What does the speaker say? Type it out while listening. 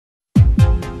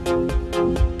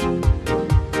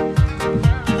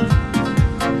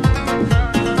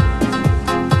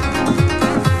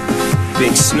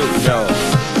Big Snoop Dogg,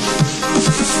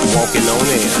 walking on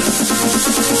air.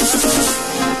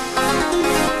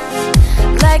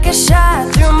 Like a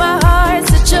shot through my heart,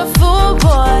 such a fool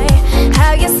boy.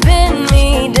 How you spin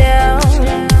me down.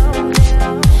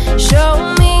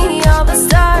 Show me all the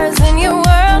stars in your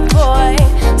world, boy,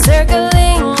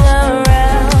 circling around.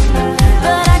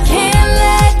 But I can't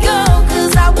let go,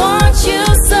 'cause I want you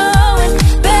so. And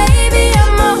baby,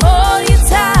 I'ma hold you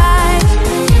tight.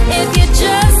 If you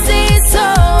just say so,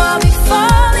 I'll be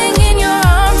falling in your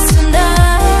arms tonight.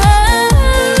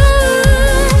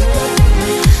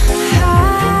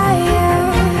 Higher,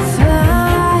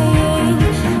 flying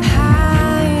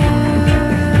higher.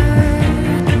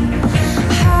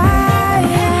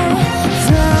 Higher,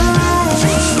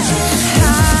 flying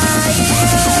higher.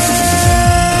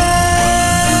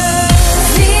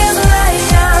 Feels like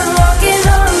I'm walking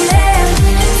on air.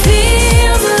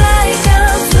 Feels like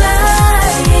I'm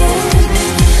flying.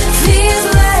 Feels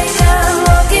like I'm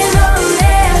walking on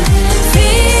air.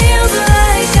 Feels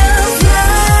like I'm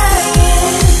flying.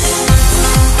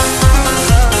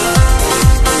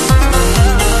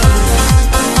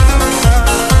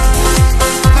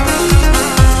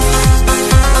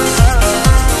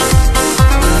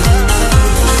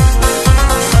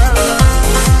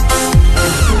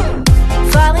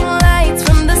 Falling lights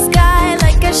from the sky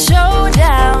like a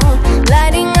showdown,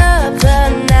 lighting up the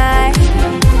night.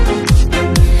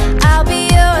 I'll be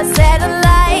your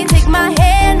satellite, take my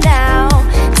hand now,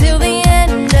 till the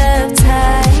end of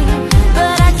time.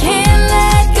 But I can't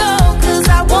let go, 'cause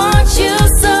I want you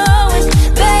so. And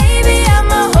baby,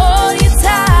 I'ma hold you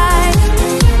tight.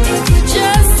 If you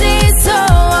just say so,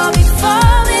 I'll be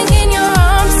falling in your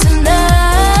arms tonight.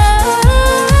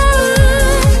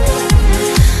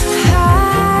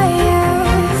 Higher,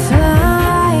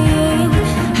 flying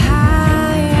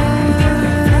higher.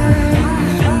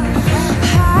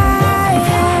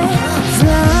 Higher,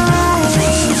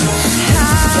 flying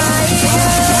higher.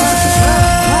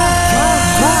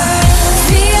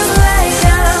 Feels like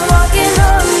I'm walking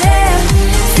on air.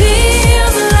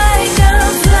 Feels like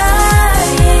I'm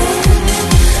flying.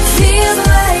 Feels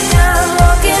like I'm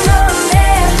walking on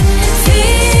air.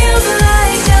 Feels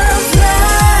like I'm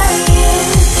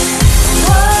flying.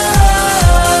 Whoa,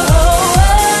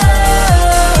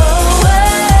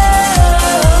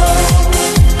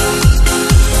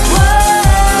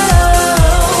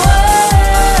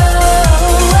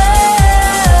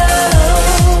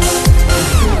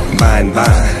 Mind,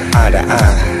 eye to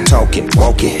eye, talking,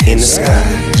 walking in the sky.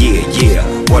 Yeah, yeah,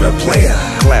 what a player.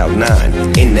 Cloud 9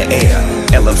 in the air.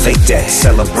 Elevate that,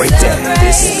 celebrate that.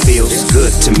 This feels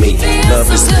good to me.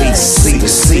 Love is peace, sea to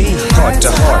sea, heart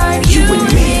to heart, you and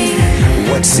me.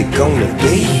 What's it gonna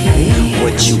be?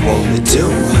 What you wanna do?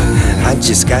 I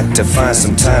just got to find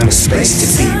some time and space to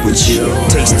be with you.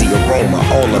 Taste the aroma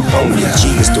all up on you. G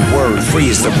is the word, free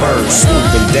is the bird.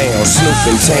 Swooping down,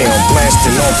 snooping town,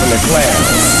 blasting off in the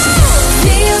clouds.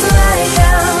 feels like